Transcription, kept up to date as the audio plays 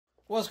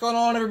What's going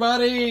on,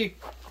 everybody?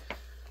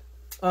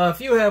 If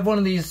you have one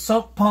of these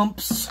sump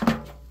pumps,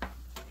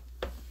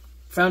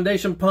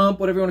 foundation pump,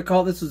 whatever you want to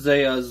call it, this is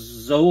a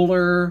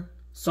Zoller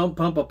sump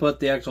pump. I'll put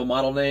the actual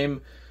model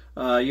name.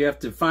 You have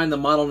to find the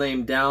model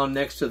name down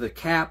next to the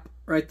cap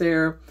right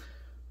there.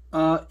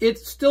 It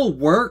still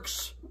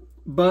works,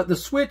 but the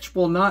switch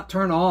will not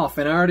turn off.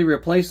 And I already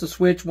replaced the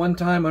switch one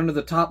time under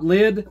the top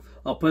lid.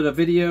 I'll put a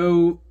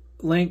video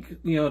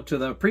link, to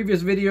the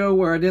previous video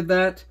where I did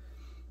that.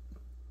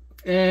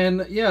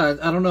 And yeah,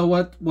 I don't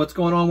know what's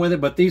going on with it,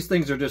 but these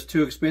things are just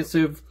too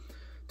expensive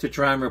to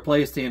try and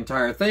replace the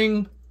entire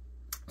thing.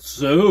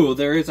 So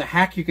there is a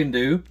hack you can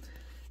do,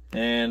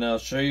 and I'll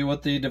show you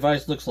what the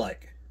device looks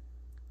like.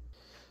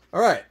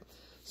 All right,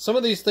 some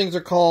of these things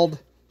are called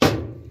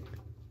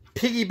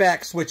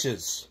piggyback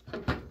switches.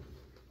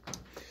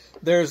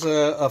 There's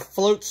a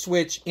float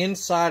switch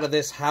inside of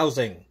this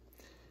housing,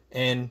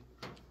 and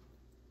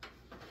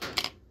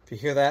if you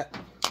hear that.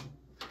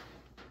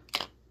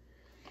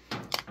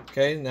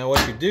 Okay, now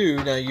what you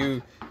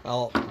do,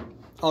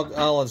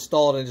 I'll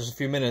install it in just a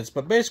few minutes,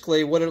 but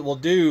basically what it will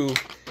do,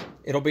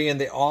 it'll be in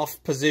the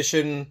off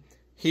position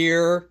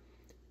here,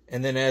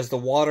 and then as the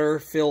water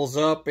fills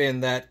up in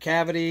that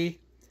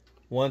cavity,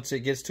 once it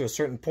gets to a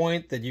certain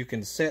point that you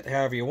can set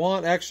however you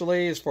want,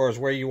 actually, as far as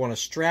where you want to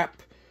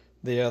strap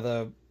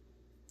the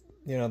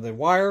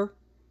wire.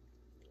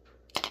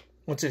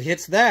 Once it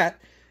hits that,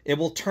 it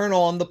will turn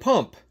on the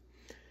pump.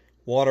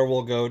 Water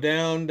will go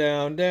down,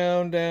 down,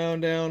 down,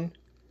 down, down,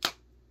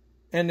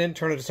 and then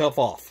turn itself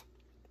off.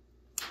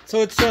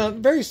 So it's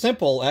very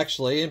simple,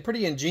 actually, and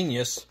pretty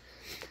ingenious.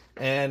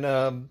 And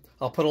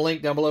I'll put a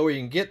link down below where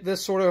you can get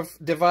this sort of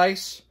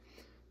device.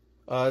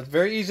 It's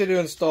very easy to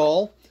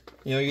install.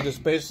 You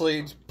just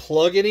basically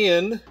plug it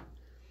in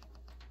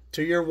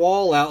to your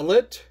wall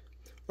outlet,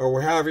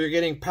 or however you're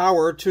getting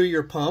power to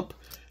your pump.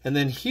 And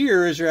then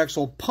here is your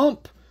actual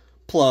pump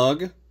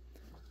plug,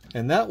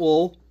 and that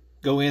will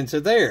go into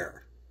there.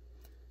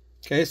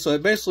 Okay, so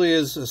it basically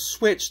is a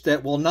switch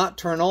that will not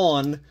turn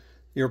on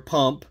your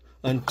pump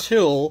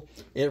until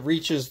it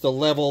reaches the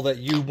level that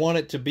you want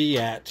it to be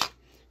at,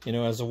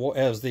 as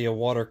the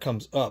water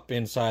comes up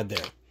inside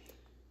there.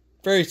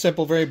 Very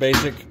simple, very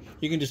basic.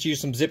 You can just use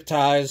some zip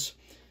ties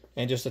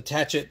and just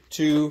attach it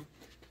to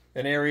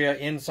an area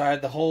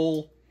inside the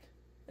hole.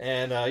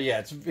 And yeah,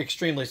 it's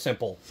extremely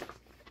simple.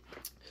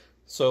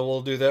 So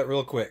we'll do that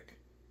real quick.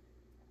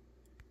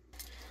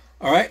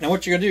 All right, now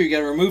what you're gonna do, you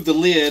gotta remove the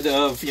lid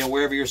of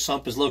wherever your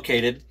sump is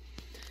located,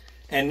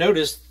 and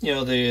notice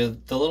the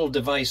little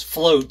device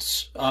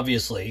floats,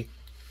 obviously.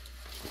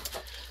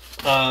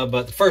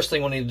 But the first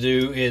thing we need to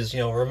do is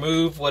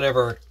remove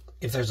whatever,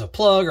 if there's a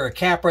plug or a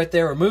cap right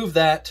there, remove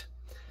that.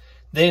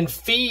 Then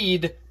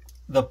feed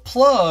the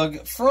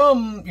plug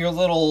from your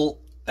little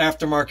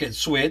aftermarket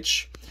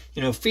switch.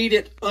 Feed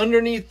it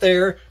underneath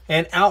there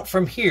and out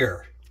from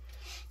here.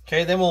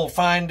 Okay, then we'll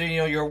find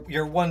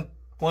your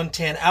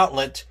 110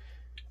 outlet,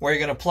 where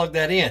you're going to plug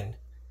that in.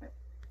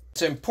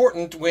 It's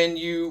important when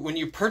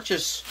you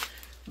purchase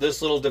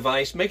this little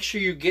device, make sure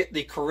you get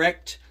the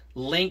correct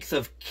length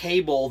of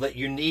cable that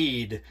you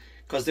need,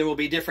 because there will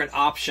be different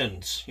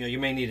options. You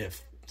may need a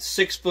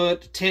 6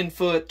 foot, 10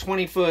 foot,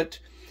 20 foot.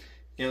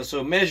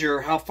 So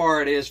measure how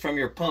far it is from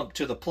your pump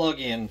to the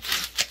plug-in,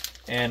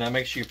 and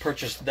make sure you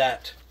purchase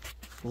that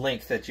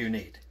length that you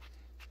need.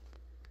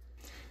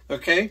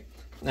 Okay,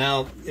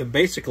 now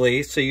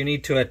basically, so you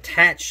need to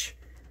attach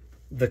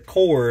the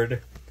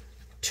cord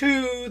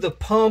to the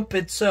pump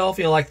itself,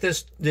 like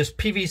this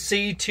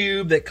PVC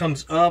tube that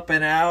comes up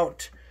and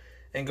out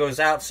and goes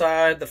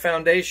outside the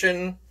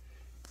foundation.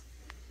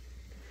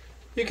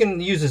 You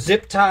can use a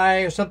zip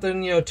tie or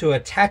something, to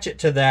attach it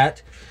to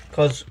that,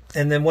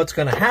 and then what's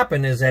going to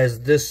happen is,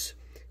 as this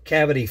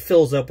cavity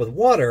fills up with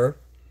water,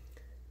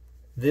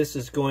 this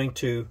is going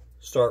to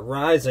start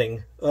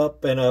rising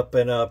up and up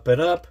and up and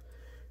up,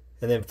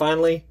 and then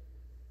finally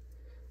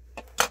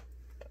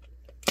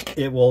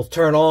it will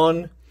turn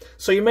on.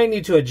 So you may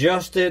need to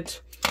adjust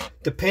it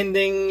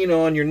depending,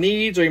 on your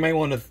needs, or you may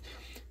want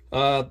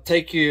to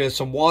take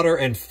some water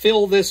and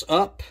fill this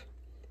up.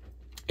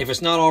 If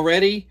it's not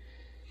already,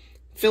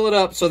 fill it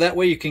up so that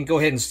way you can go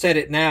ahead and set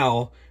it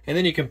now, and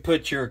then you can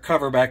put your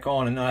cover back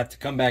on and not have to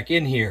come back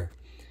in here.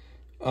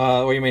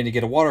 Or you may need to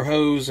get a water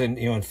hose and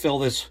and fill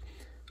this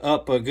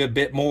up a good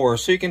bit more,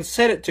 so you can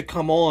set it to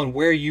come on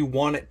where you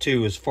want it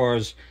to, as far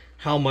as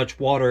how much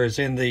water is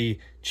in the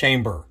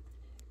chamber.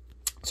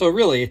 So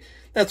really,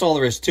 that's all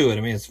there is to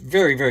it. It's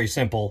very, very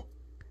simple.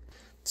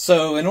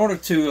 So in order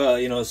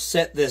to,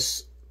 set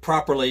this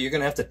properly, you're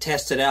going to have to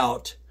test it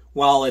out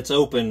while it's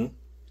open.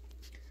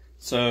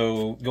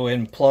 So go ahead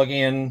and plug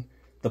in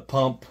the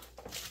pump.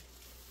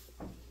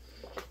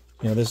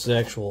 This is the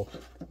actual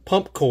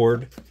pump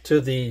cord to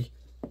the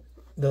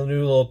new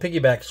little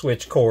piggyback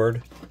switch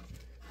cord.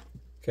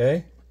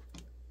 Okay.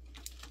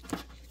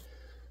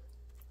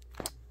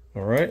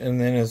 All right,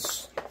 and then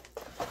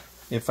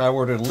if I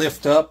were to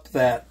lift up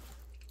that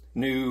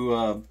new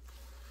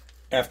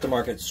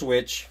aftermarket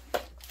switch,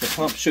 the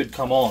pump should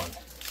come on.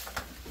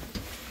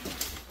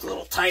 A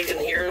little tight in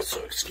here,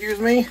 so excuse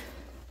me.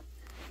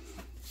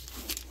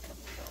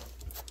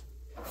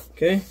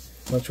 Okay,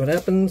 watch what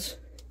happens.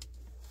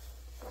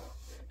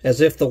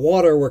 As if the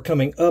water were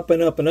coming up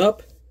and up and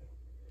up.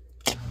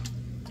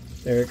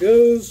 There it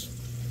goes.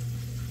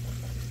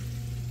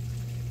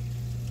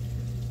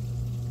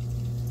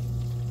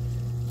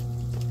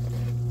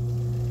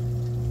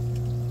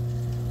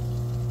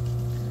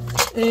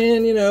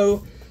 And, you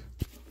know,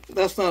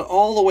 that's not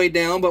all the way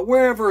down, but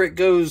wherever it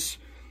goes,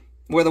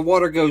 where the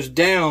water goes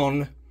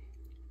down,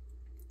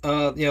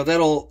 you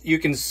know, you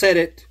can set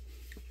it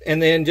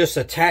and then just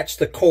attach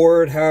the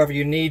cord however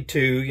you need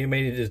to. You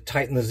may need to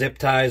tighten the zip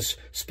ties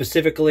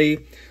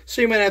specifically.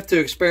 So you might have to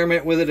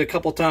experiment with it a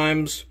couple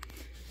times.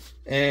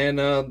 And,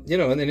 you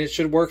know, and then it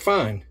should work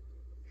fine.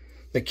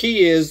 The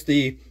key is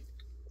the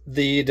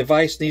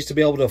device needs to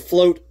be able to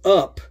float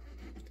up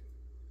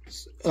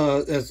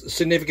a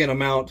significant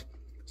amount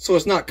so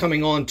it's not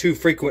coming on too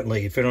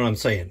frequently, if you know what I'm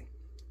saying.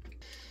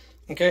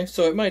 Okay,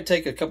 so it might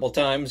take a couple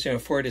times, you know,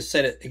 for it to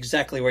set it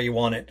exactly where you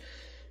want it.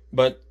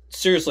 But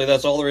seriously,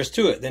 that's all there is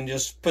to it. Then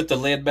just put the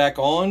lid back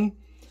on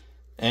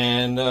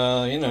and,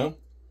 you know,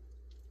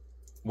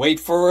 wait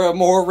for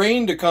more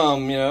rain to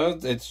come. You know,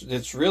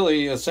 it's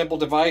really a simple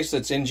device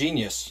that's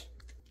ingenious.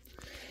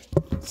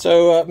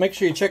 So make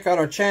sure you check out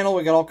our channel.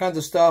 We got all kinds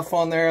of stuff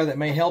on there that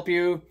may help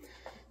you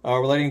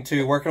relating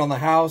to working on the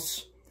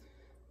house,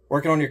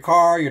 working on your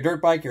car, your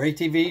dirt bike, your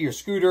ATV, your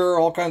scooter,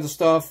 all kinds of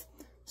stuff.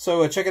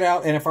 So check it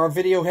out. And if our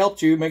video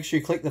helped you, make sure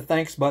you click the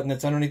thanks button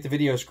that's underneath the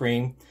video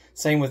screen.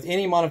 Same with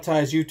any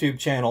monetized YouTube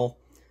channel.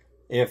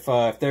 If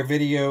their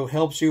video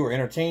helps you or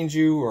entertains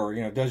you or,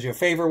 you know, does you a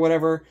favor or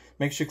whatever,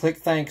 make sure you click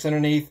thanks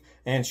underneath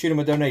and shoot them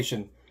a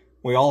donation.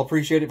 We all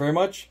appreciate it very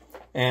much.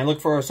 And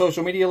look for our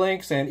social media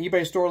links and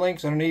eBay store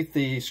links underneath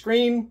the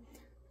screen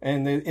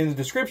and in the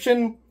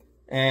description.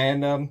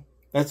 And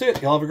that's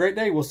it. Y'all have a great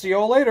day. We'll see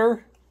y'all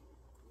later.